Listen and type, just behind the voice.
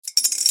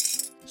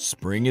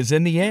Spring is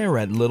in the air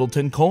at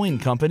Littleton Coin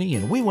Company,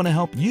 and we want to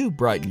help you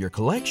brighten your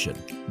collection.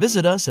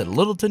 Visit us at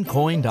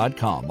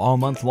littletoncoin.com all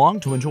month long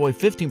to enjoy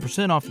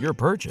 15% off your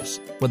purchase.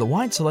 With a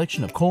wide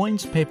selection of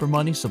coins, paper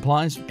money,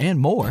 supplies, and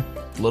more,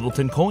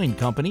 Littleton Coin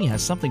Company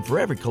has something for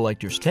every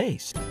collector's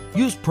taste.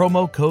 Use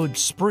promo code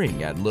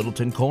SPRING at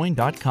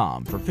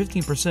littletoncoin.com for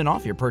 15%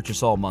 off your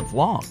purchase all month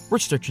long.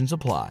 Restrictions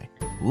apply.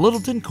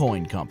 Littleton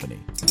Coin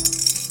Company.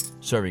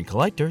 Serving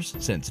collectors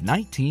since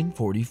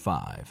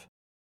 1945.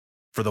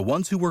 For the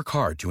ones who work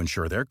hard to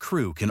ensure their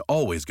crew can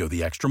always go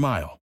the extra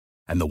mile,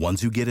 and the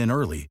ones who get in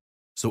early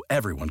so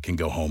everyone can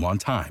go home on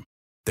time,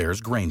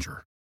 there's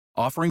Grainger,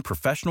 offering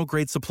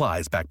professional-grade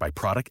supplies backed by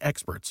product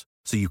experts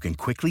so you can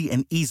quickly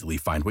and easily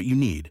find what you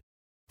need.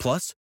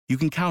 Plus, you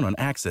can count on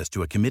access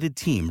to a committed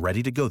team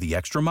ready to go the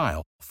extra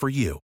mile for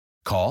you.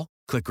 Call,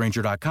 click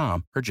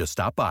Grainger.com, or just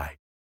stop by.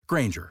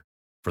 Grainger,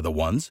 for the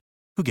ones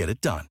who get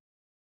it done.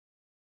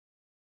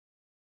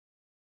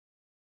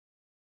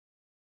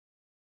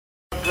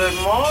 Good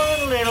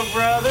morning, little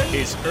brother.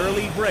 It's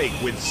Early Break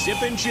with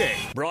Zip and Jay,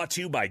 brought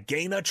to you by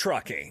Gaina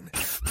Trucking.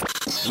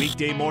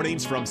 Weekday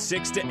mornings from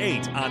 6 to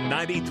 8 on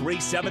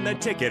 93.7 The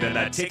Ticket and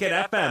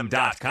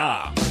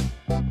theticketfm.com.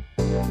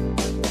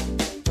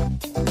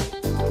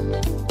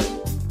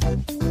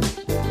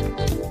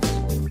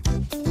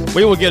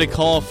 We will get a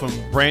call from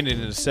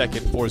Brandon in a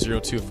second,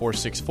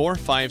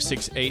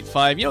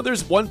 402-464-5685. You know,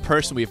 there's one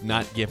person we have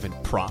not given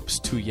props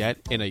to yet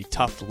in a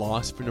tough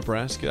loss for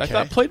Nebraska. I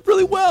thought played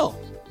really well.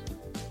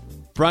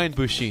 Brian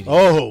Buschini.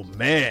 Oh,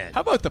 man.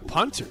 How about the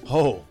punter?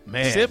 Oh,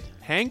 man. Zip,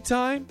 hang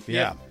time.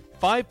 Yeah.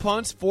 5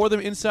 punts, 4 of them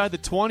inside the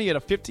 20 at a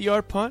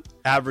 50-yard punt.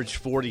 Average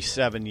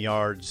 47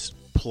 yards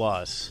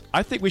plus.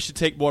 I think we should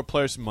take more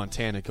players from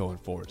Montana going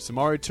forward.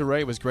 Samari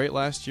Toure was great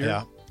last year.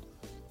 Yeah.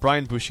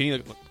 Brian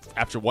Buschini,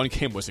 after one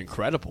game, was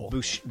incredible.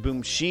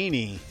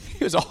 Buschini.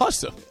 He was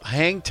awesome.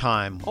 Hang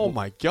time. Oh,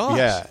 my gosh.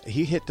 Yeah.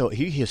 He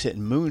was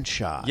hitting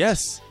moonshots.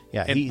 Yes.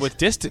 Yeah. And with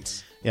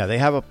distance. Yeah, they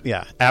have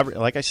average,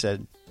 like I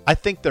said, I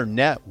think their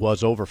net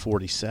was over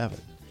 47.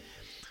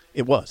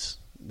 It was.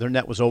 Their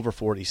net was over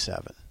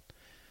 47.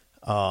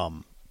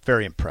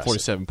 Very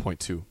impressive.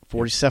 47.2.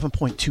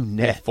 47.2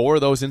 net. 4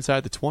 of those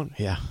inside the 20.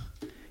 Yeah.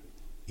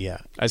 Yeah.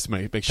 I just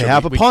make sure they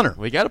have a punter.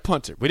 We got a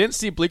punter. We didn't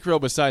see Bleekrell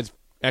besides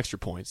extra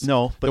points.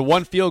 No. But the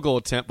one field goal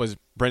attempt was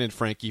Brendan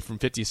Franke from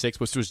 56,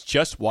 which was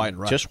just wide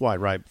right. Just wide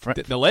right.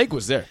 The leg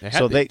was there.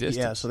 So they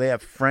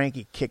have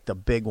Frankie kick the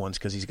big ones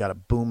because he's got a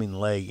booming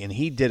leg, and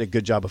he did a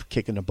good job of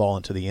kicking the ball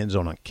into the end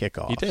zone on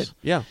kickoffs. He did,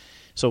 yeah.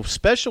 So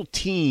special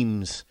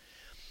teams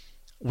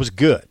was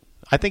good.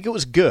 I think it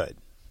was good.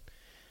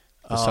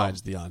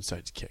 Besides the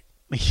onside kick.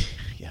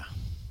 Yeah.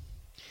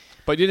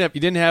 But you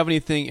didn't have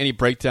any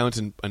breakdowns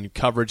in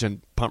coverage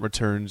and punt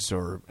returns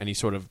or any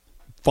sort of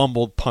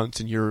fumbled punts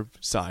in your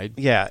side.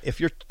 Yeah,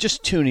 if you're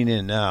just tuning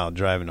in now,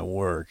 driving to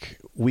work,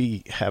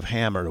 we have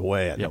hammered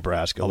away at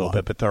Nebraska a little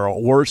bit, but there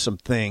were some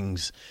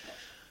things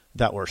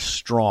that were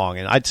strong,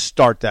 and I'd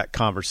start that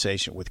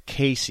conversation with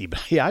Casey.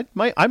 But yeah,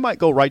 I might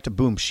go right to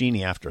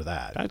Buschini after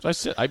that.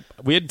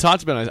 We had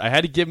talked about it. I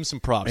had to give him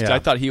some props. Yeah. I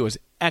thought he was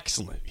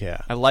excellent.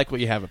 Yeah, I like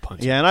what you have at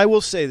punch. Yeah, and I will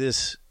say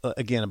this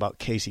again about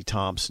Casey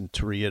Thompson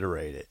to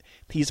reiterate it.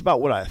 He's about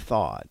what I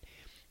thought.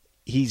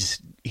 He's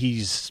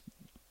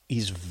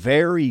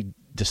very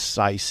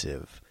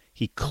decisive.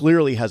 He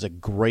clearly has a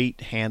great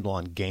handle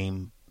on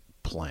game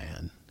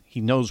plan. He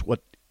knows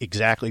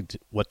exactly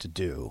what to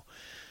do.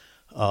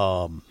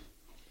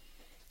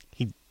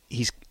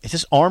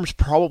 His arm's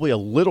probably a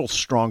little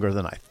stronger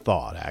than I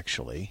thought.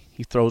 Actually,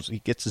 he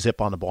gets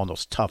zip on the ball on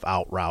those tough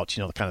out routes.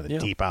 You know, kind of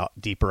the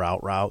deeper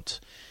out routes.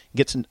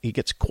 He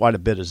gets quite a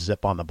bit of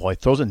zip on the ball. He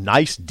throws a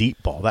nice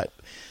deep ball.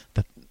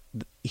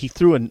 He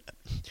threw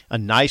a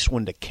nice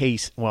one to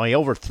Case. Well, he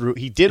overthrew.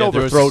 He did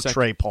overthrow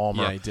Trey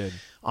Palmer. Yeah, he did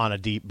on a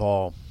deep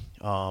ball.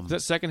 Was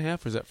that second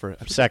half or was that for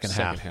second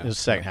half? It was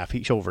second half.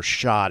 He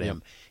overshot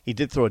him. He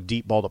did throw a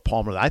deep ball to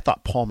Palmer that I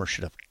thought Palmer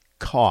should have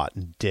caught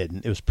and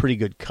didn't. It was pretty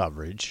good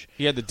coverage.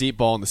 He had the deep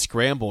ball in the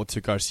scramble to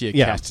Garcia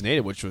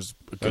Castaneda, which was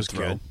a good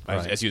throw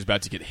as he was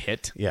about to get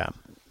hit. Yeah,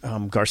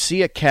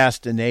 Garcia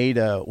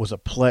Castaneda was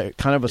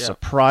kind of a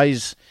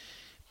surprise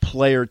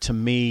player to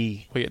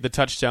me. The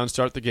touchdown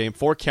start the game,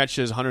 4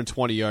 catches,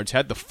 120 yards.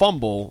 Had the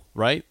fumble,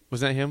 right? Was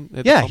that him?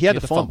 He had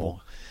the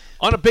fumble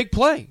on a big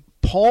play.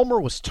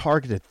 Palmer was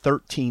targeted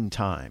 13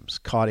 times,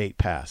 caught 8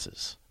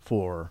 passes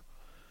for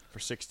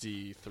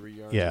 63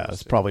 yards. Yeah,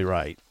 that's probably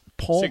right.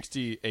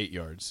 68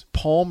 yards.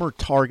 Palmer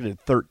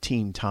targeted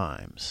 13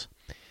 times.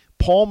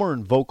 Palmer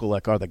and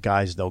Vokalek are the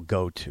guys they'll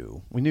go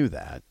to. We knew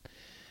that.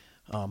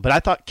 But I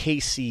thought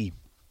KC,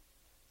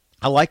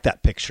 I like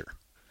that picture.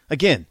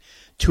 Again,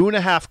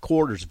 2.5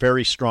 quarters,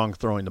 very strong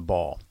throwing the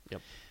ball.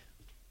 Yep.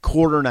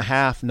 Quarter and a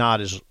half,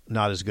 not as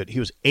good. He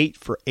was 8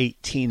 for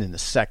 18 in the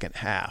second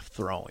half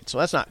throwing. So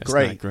that's not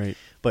great.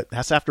 But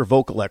that's after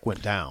Vokalek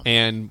went down.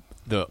 And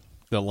the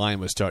line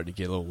was starting to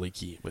get a little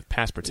leaky with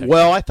pass protection.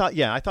 Well, I thought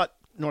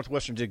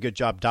Northwestern did a good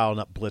job dialing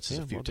up blitzes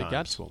a few times. They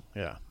got to him.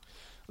 Yeah.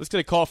 Let's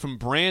get a call from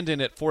Brandon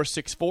at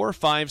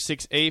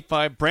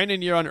 464-5685.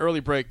 Brandon, you're on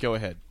early break. Go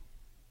ahead.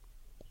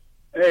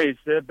 Hey,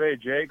 Sip. Hey,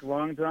 Jake.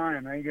 Long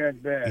time. How you guys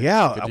been?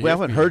 Yeah, we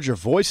haven't heard your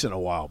voice in a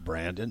while,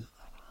 Brandon.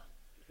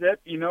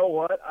 Sip, you know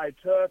what? I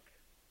took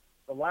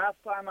the last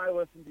time I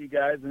listened to you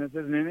guys, and this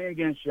isn't anything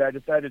against you, I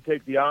decided to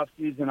take the off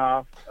season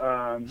off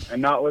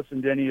and not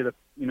listen to any of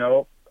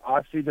the,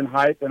 off season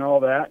hype and all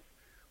that.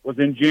 Was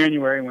in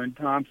January when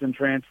Thompson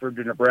transferred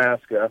to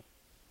Nebraska.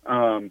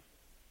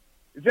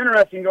 It's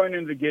interesting going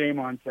into the game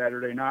on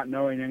Saturday, not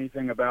knowing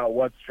anything about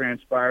what's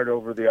transpired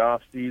over the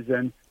off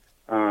season.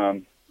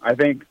 I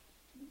think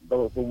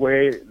the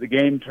way the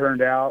game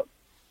turned out,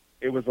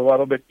 it was a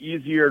little bit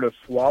easier to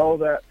swallow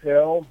that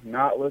pill,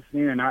 not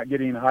listening and not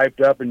getting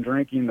hyped up and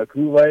drinking the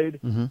Kool-Aid.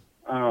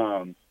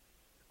 Mm-hmm.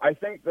 I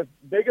think the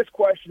biggest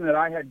question that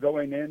I had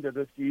going into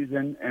the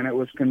season, and it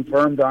was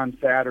confirmed on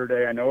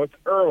Saturday, I know it's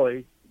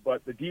early,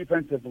 but the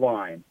defensive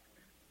line.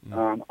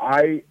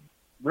 I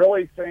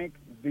really think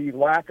the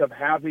lack of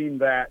having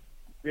that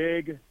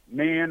big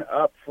man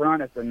up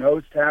front at the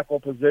nose tackle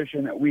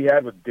position that we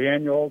had with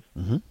Daniels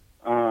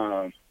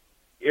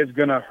is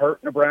going to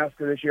hurt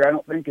Nebraska this year. I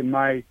don't think in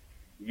my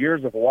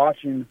years of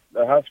watching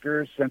the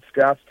Huskers since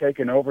Scott's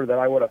taken over that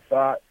I would have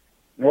thought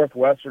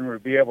Northwestern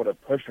would be able to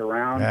push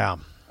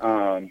around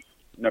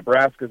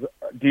Nebraska's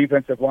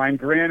defensive line.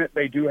 Granted,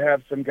 they do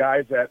have some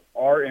guys that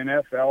are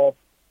NFL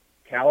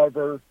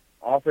caliber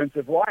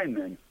offensive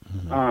linemen,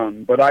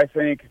 but I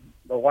think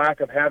the lack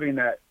of having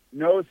that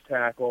nose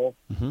tackle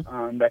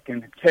that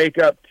can take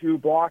up two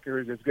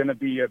blockers is going to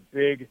be a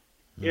big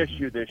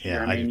issue this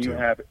year. I mean, you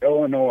have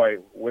Illinois,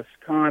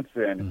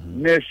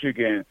 Wisconsin,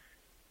 Michigan.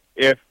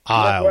 If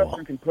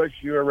Northwestern can push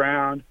you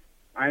around,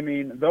 I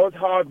mean, those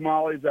hog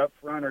mollies up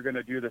front are going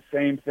to do the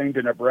same thing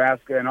to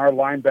Nebraska, and our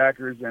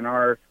linebackers and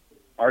our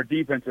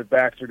defensive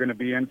backs are going to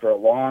be in for a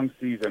long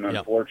season,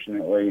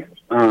 unfortunately.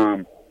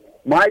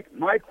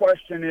 My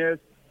question is,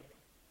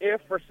 if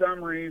for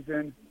some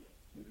reason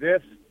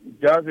this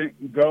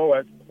doesn't go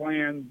as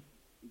planned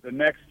the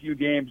next few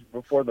games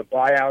before the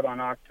buyout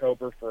on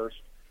October 1st,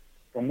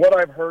 from what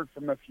I've heard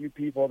from a few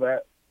people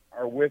that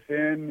are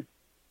within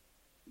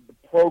the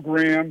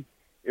program,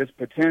 is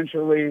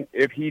potentially,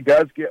 if he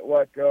does get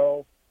let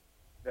go,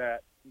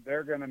 that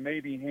they're going to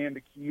maybe hand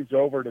the keys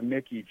over to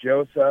Mickey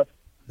Joseph.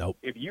 Nope.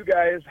 If you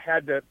guys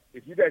had to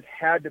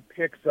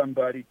pick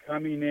somebody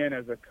coming in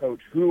as a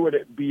coach, who would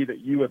it be that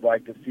you would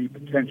like to see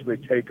potentially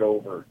take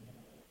over?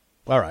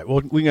 All right.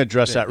 Well, we can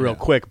address that real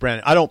quick,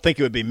 Brandon. I don't think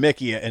it would be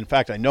Mickey. In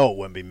fact, I know it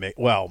wouldn't be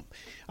Mickey. Well,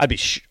 I'd be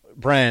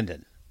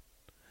Brandon.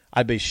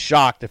 I'd be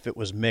shocked if it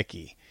was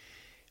Mickey.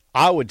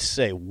 I would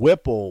say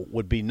Whipple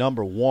would be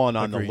number one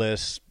on the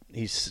list.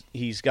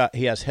 He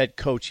has head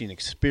coaching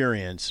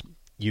experience,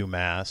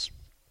 UMass,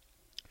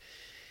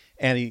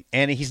 and he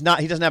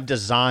doesn't have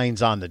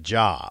designs on the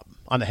job,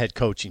 on the head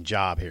coaching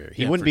job here.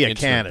 He wouldn't be a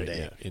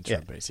candidate.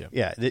 Interim base.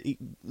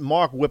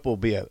 Mark Whipple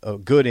would be a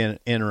good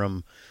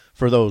interim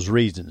for those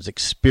reasons.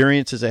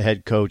 Experience as a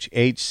head coach,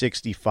 age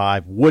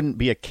 65, wouldn't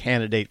be a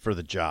candidate for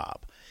the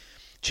job.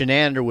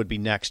 Chenander would be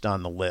next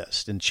on the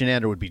list, and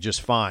Chenander would be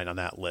just fine on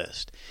that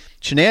list.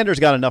 Chenander's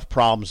got enough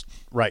problems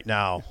right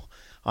now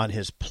on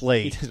his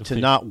plate to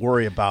not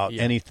worry about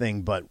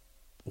anything but,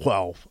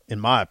 well, in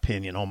my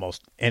opinion,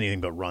 almost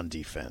anything but run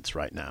defense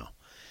right now.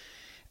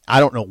 I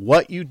don't know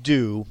what you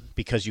do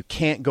because you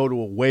can't go to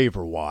a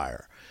waiver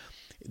wire.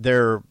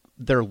 They're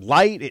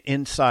light at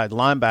inside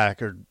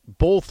linebacker,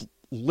 both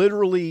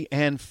literally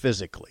and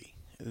physically.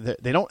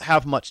 They don't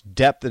have much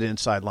depth at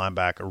inside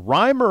linebacker.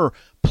 Reimer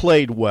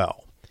played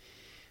well.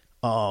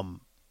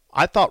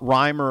 I thought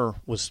Reimer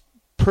was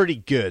pretty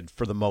good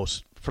for the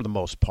most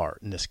part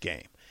in this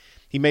game.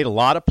 He made a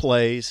lot of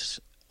plays,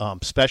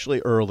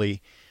 especially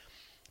early,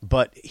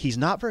 but he's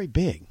not very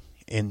big.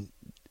 And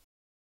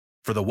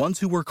for the ones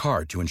who work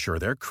hard to ensure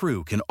their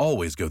crew can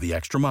always go the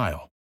extra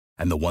mile,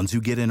 and the ones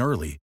who get in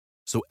early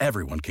so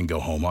everyone can go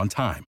home on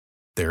time,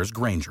 there's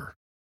Grainger,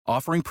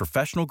 offering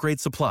professional-grade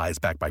supplies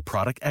backed by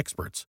product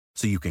experts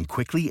so you can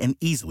quickly and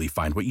easily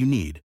find what you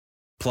need.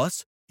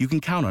 Plus, you can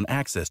count on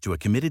access to a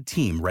committed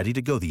team ready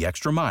to go the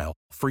extra mile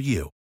for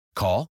you.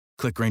 Call,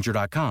 click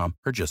Grainger.com,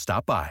 or just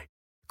stop by.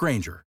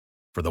 Grainger,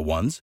 for the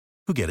ones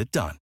who get it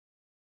done.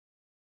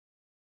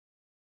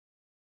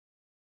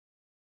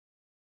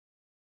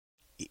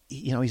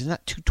 You know, he's in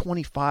that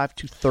 225,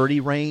 230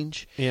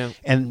 range. Yeah.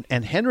 And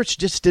Henrich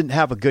just didn't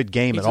have a good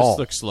game at all. He just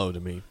looked slow to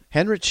me.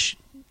 Henrich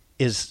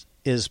is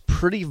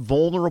pretty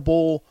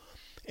vulnerable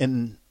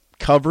in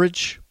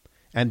coverage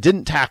and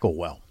didn't tackle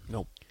well.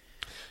 Nope.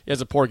 It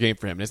was a poor game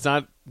for him. It's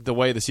not the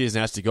way the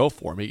season has to go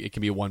for him. It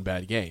can be one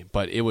bad game,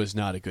 but it was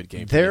not a good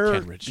game for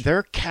Henrich.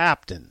 Their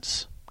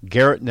captains,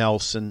 Garrett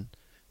Nelson,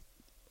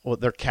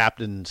 their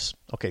captains,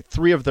 okay,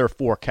 3 of their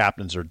 4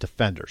 captains are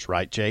defenders,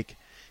 right, Jake?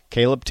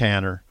 Caleb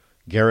Tanner,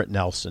 Garrett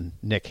Nelson,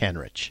 Nick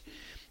Henrich.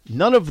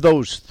 None of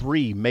those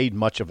 3 made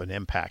much of an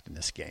impact in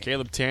this game.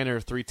 Caleb Tanner,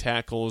 3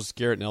 tackles.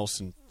 Garrett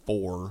Nelson,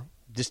 4.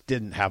 Just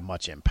didn't have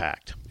much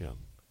impact. Yeah.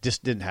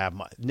 Just didn't have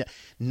much.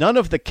 None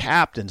of the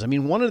captains. I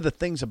mean, one of the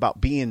things about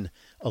being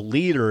a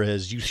leader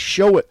is you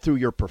show it through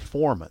your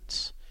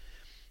performance.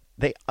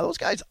 Those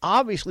guys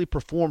obviously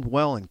performed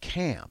well in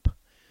camp,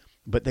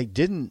 but they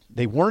didn't.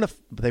 They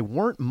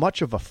weren't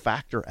much of a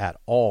factor at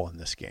all in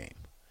this game.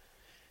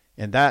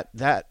 And that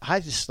I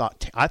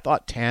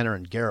thought Tanner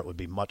and Garrett would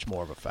be much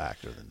more of a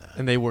factor than that.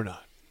 And they were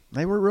not.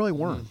 They really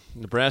weren't.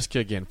 Nebraska,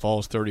 again,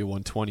 falls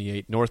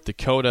 31-28. North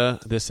Dakota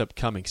this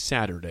upcoming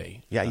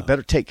Saturday. Yeah, you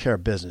better take care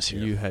of business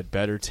here. You had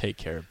better take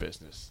care of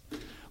business.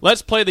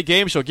 Let's play the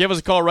game show. Give us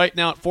a call right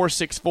now at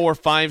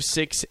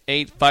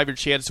 464-5685. Your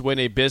chance to win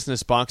a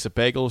business box of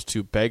bagels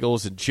to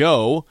Bagels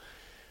Joe.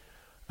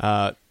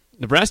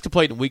 Nebraska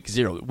played in Week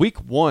 0. Week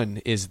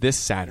 1 is this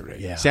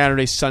Saturday. Yeah.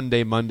 Saturday,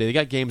 Sunday, Monday. They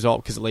got games all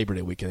because of Labor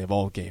Day weekend. They have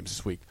all games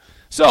this week.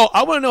 So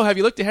I want to know, have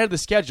you looked ahead of the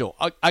schedule?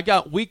 I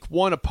got Week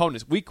 1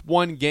 opponents, Week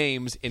 1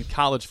 games in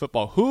college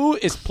football. Who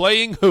is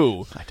playing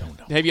who? I don't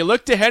know. Have you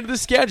looked ahead of the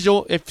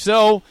schedule? If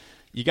so,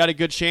 you got a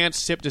good chance.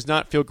 Sip does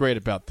not feel great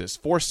about this.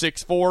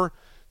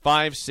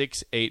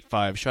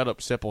 464-5685. Shut Up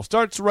Sipple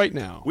starts right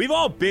now. We've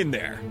all been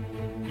there.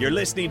 You're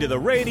listening to the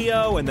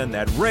radio, and then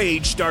that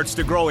rage starts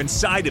to grow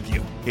inside of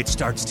you. It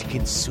starts to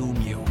consume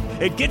you.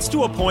 It gets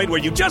to a point where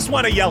you just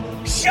want to yell,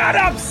 "Shut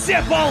up,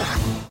 Sipple!"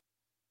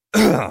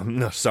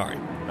 No, sorry.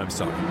 I'm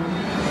sorry.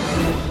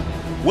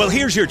 Well,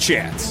 here's your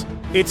chance.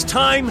 It's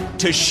time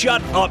to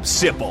shut up,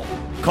 Sipple.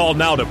 Call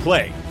now to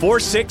play.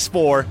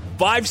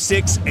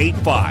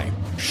 464-5685.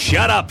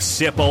 Shut up,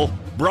 Sipple.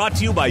 Brought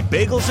to you by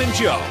Bagels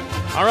Joe.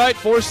 All right,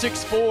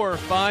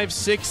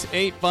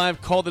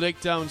 464-5685. Call the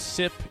takedown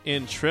Sip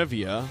in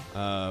trivia.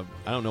 I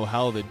don't know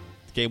how the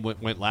game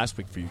went last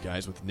week for you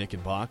guys with Nick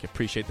and Bach. I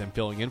appreciate them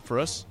filling in for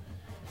us.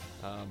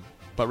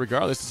 But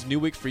regardless, it's a new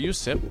week for you,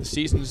 Sip. The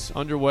season's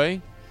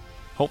underway.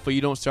 Hopefully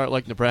you don't start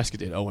like Nebraska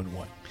did,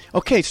 0-1.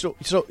 Okay, so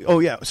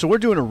we're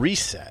doing a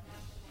reset.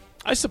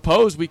 I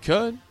suppose we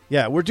could.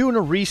 Yeah, we're doing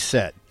a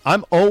reset.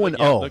 I'm 0-0.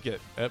 Yeah, look at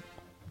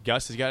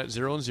Gus has got it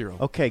 0-0.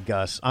 Okay,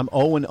 Gus, I'm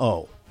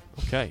 0-0.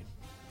 Okay.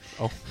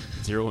 Oh,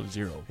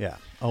 0-0. Yeah,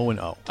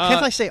 0-0.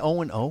 Can't I say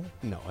 0-0?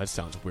 No, that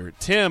sounds weird.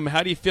 Tim,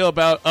 how do you feel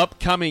about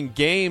upcoming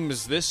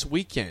games this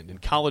weekend in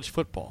college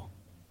football?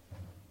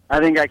 I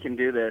think I can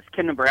do this.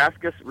 Can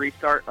Nebraska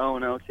restart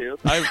 0-0 too?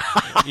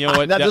 You know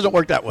what? that doesn't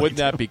work that way. Wouldn't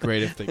that be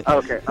great if they could?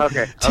 Okay.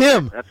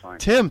 Tim, that's fine.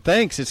 Tim,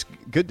 thanks. It's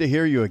good to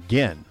hear you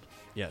again.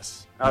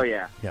 Yes. Oh,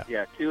 yeah.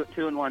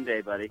 Two in one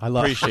day, buddy. I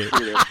love Appreciate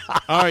it.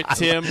 All right,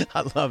 Tim.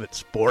 I love it,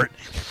 sport.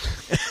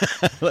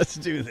 Let's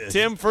do this.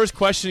 Tim, first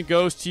question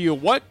goes to you.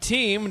 What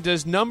team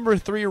does number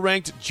 3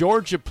 ranked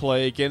Georgia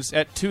play against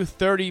at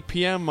 2:30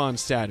 p.m. on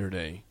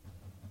Saturday?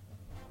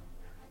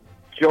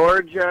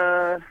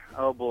 Georgia.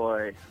 Oh,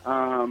 boy.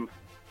 Oh,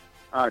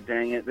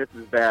 dang it. This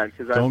is bad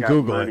because I've got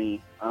Google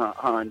money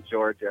on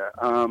Georgia.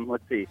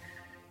 Let's see.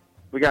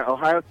 We got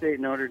Ohio State,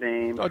 Notre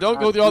Dame. Oh, don't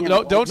go through all.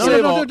 Don't say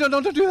them all.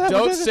 Don't do that.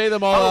 Don't say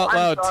them all out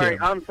loud, Tim.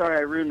 Tim. I'm sorry,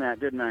 I ruined that,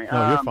 didn't I?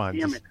 No, you're fine.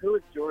 Damn it. Who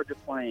is Georgia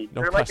playing?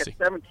 No They're cussing.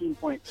 like a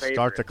 17-point favorite.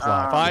 Start the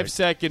clock. 5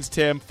 seconds,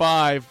 Tim.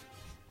 5,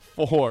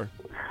 4,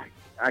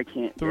 I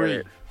can't 3, get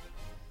it.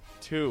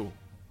 2,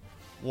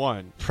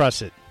 1.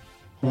 Press it.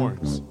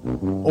 Horns.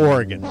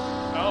 Oregon.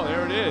 Oh,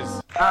 there it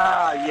is.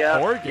 Yeah.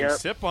 Oregon, Yep.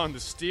 Sip on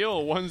the steal,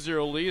 a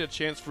 1-0 lead, a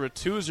chance for a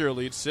 2-0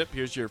 lead. Sip,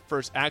 here's your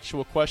first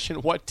actual question.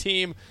 What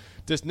team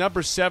does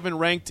number 7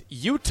 ranked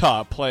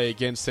Utah play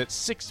against at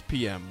 6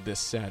 p.m. this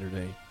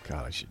Saturday?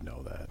 God, I should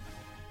know that.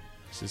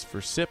 This is for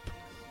Sip.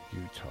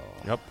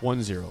 Utah. Yep,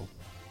 1-0.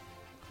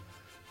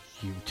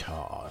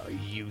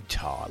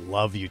 Utah. I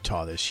love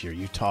Utah this year.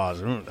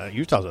 Utah's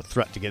a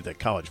threat to get the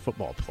college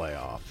football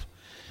playoff.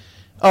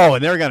 Oh,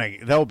 and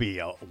they'll be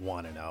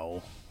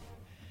 1-0.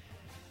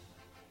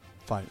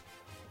 5.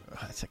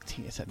 It's a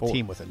team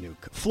with a new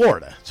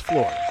Florida. It's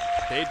Florida.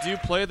 They do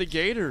play the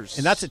Gators.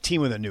 And that's a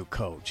team with a new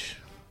coach.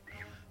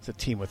 It's a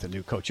team with a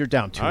new coach. You're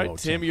down 2-0. All right,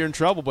 Tim, you're in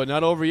trouble, but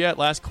not over yet.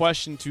 Last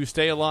question to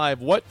stay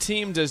alive. What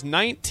team does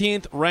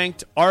 19th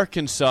ranked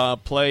Arkansas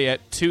play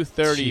at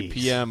 2:30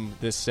 p.m.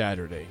 this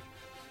Saturday?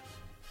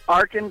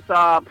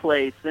 Arkansas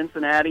plays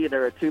Cincinnati.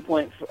 They're a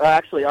 2-point.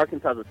 Actually,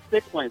 Arkansas is a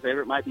 6-point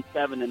favorite. Might be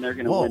 7, and they're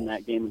going to win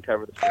that game and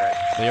cover the spread.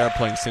 They are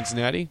playing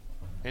Cincinnati,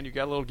 and you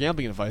got a little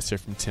gambling advice there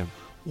from Tim.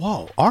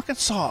 Whoa,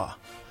 Arkansas.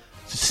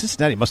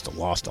 Cincinnati must have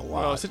lost a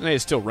lot. Well, Cincinnati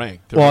is still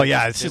ranked.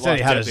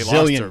 Cincinnati had a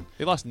zillion.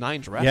 They lost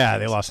 9 draft Yeah, picks.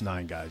 they lost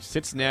 9 guys.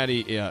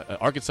 Cincinnati,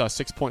 Arkansas,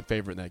 6-point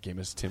favorite in that game,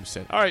 as Tim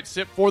said. All right,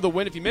 Sip for the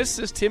win. If you miss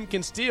this, Tim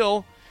can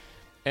steal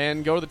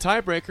and go to the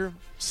tiebreaker.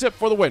 Sip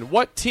for the win.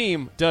 What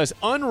team does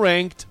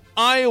unranked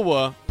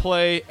Iowa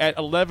play at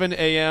 11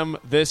 a.m.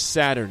 this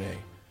Saturday?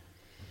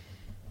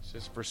 This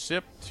is for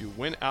Sip to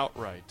win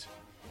outright.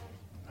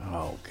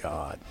 Oh,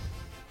 God,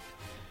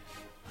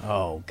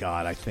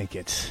 I think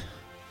it's...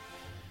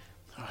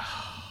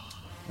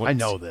 I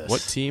know this.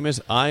 What team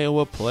is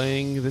Iowa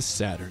playing this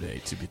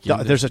Saturday to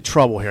begin? There's a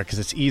trouble here because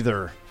it's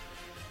either...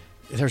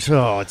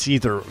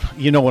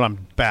 You know what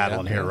I'm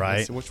battling here,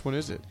 right? Which one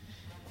is it?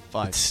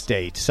 5. It's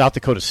State. South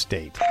Dakota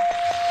State.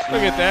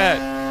 Look at that.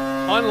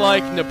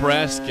 Unlike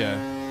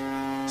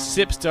Nebraska,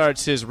 Sip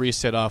starts his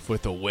reset off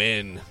with a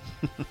win.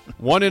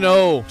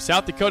 1-0.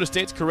 South Dakota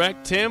State's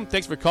correct. Tim,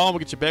 thanks for calling. We'll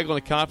get you a bagel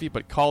and a coffee,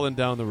 but call in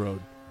down the road.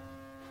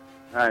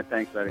 All right,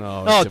 thanks, buddy.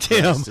 Oh,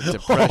 Tim.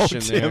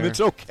 Depression Tim, there. it's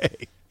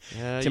okay.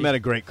 Yeah, Tim had a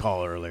great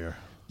call earlier.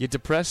 You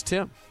depressed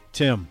Tim.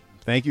 Tim,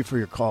 thank you for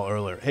your call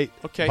earlier. Hey,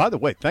 okay. By the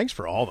way, thanks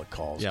for all the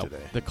calls today.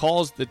 The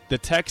calls, the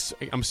texts,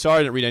 I'm sorry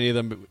I didn't read any of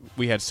them, but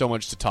we had so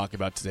much to talk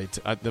about today.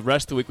 The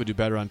rest of the week we'll do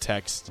better on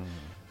text.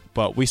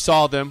 But we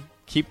saw them.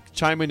 Keep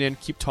chiming in.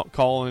 Keep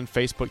calling.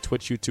 Facebook,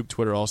 Twitch, YouTube,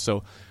 Twitter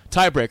also.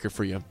 Tiebreaker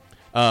for you.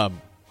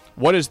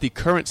 What is the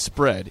current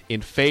spread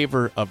in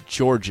favor of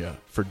Georgia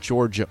for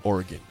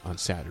Georgia-Oregon on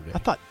Saturday? I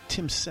thought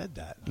Tim said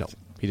that. No,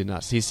 he did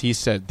not. He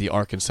said the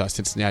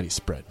Arkansas-Cincinnati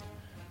spread.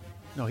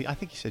 No, I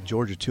think he said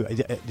Georgia, too.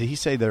 Did he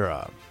say they're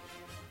a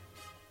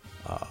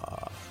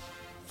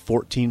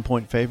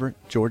 14-point favorite,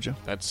 Georgia?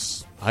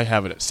 I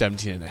have it at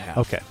 17.5.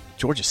 Okay.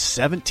 Georgia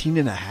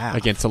 17.5.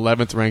 Against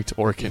 11th-ranked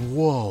Oregon.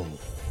 Whoa.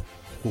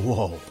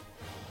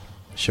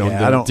 Showing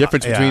the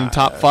difference between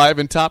top 5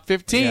 and top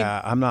 15.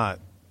 Yeah,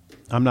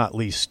 I'm not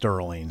Lee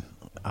Sterling.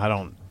 I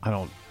don't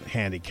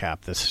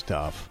handicap this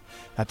stuff.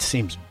 That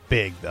seems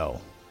big, though.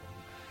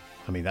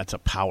 I mean, that's a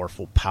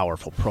powerful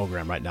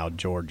program right now,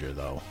 Georgia,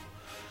 though.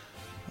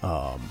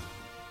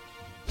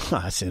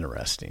 That's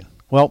interesting.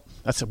 Well,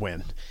 that's a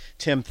win.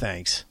 Tim,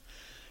 thanks.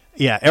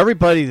 Yeah,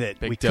 everybody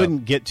that we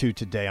couldn't get to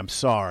today, I'm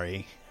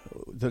sorry.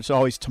 There's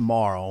always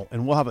tomorrow,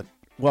 and we'll have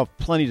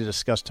plenty to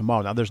discuss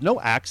tomorrow. Now, there's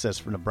no access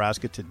for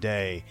Nebraska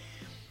today,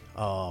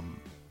 so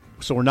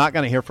we're not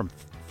going to hear from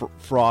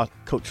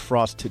Coach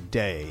Frost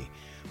today.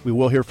 We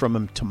will hear from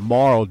him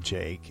tomorrow,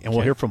 Jake, and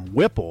we'll hear from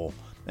Whipple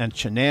and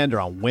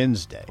Chenander on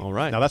Wednesday. All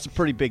right. Now, that's a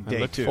pretty big day,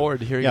 I look too. forward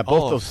to hearing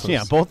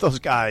both those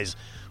guys,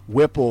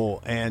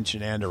 Whipple and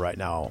Chenander right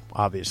now,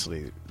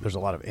 obviously, there's a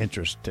lot of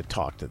interest to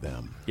talk to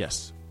them.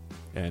 Yes.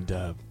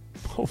 And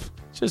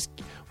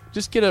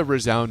just get a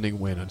resounding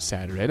win on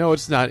Saturday. I know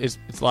it's a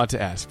lot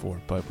to ask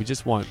for, but we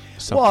just want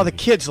something. Well, the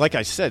kids, like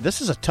I said, this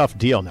is a tough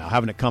deal now,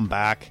 having to come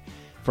back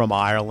from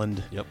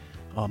Ireland. Yep.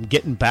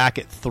 Getting back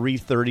at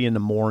 3:30 in the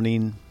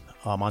morning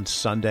on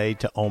Sunday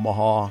to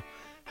Omaha,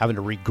 having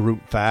to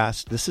regroup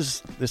fast. This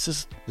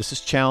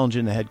is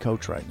challenging the head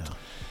coach right now.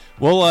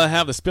 We'll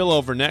have the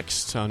spillover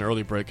next on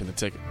Early Break in the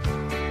Ticket.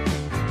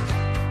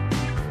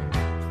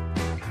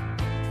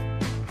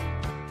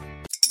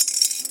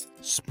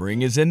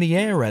 Spring is in the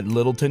air at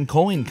Littleton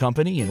Coin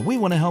Company, and we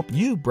want to help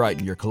you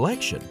brighten your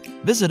collection.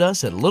 Visit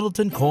us at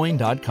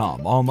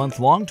littletoncoin.com all month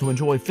long to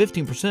enjoy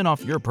 15%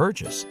 off your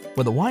purchase.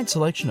 With a wide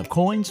selection of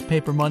coins,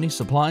 paper money,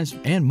 supplies,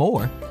 and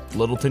more,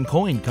 Littleton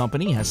Coin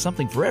Company has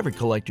something for every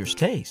collector's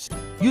taste.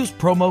 Use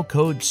promo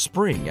code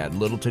SPRING at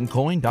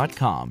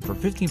littletoncoin.com for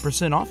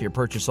 15% off your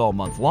purchase all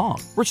month long.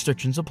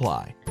 Restrictions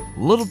apply.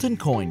 Littleton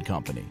Coin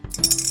Company.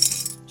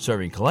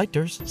 Serving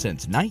collectors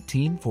since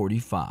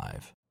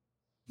 1945.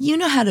 You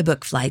know how to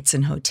book flights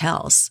and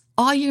hotels.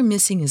 All you're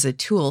missing is a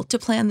tool to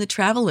plan the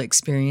travel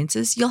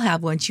experiences you'll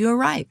have once you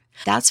arrive.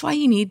 That's why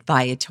you need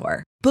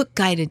Viator. Book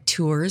guided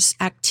tours,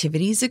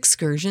 activities,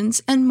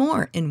 excursions, and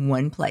more in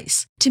one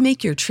place to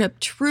make your trip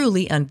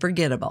truly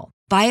unforgettable.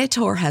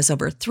 Viator has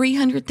over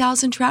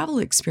 300,000 travel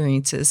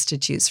experiences to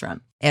choose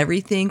from.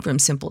 Everything from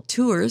simple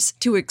tours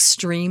to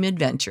extreme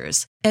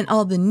adventures and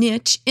all the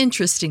niche,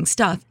 interesting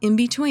stuff in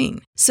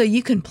between. So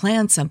you can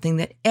plan something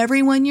that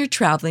everyone you're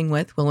traveling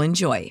with will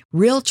enjoy.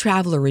 Real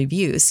traveler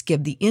reviews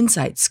give the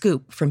inside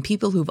scoop from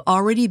people who've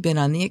already been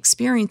on the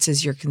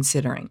experiences you're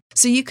considering.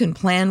 So you can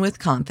plan with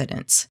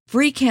confidence.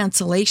 Free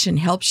cancellation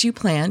helps you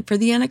plan for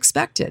the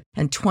unexpected.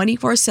 And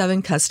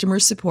 24/7 customer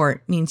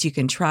support means you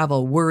can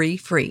travel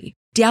worry-free.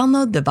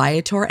 Download the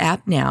Viator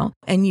app now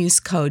and use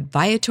code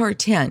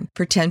Viator10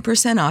 for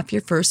 10% off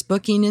your first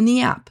booking in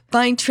the app.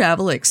 Find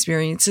travel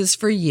experiences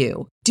for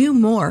you. Do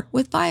more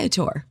with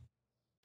Viator.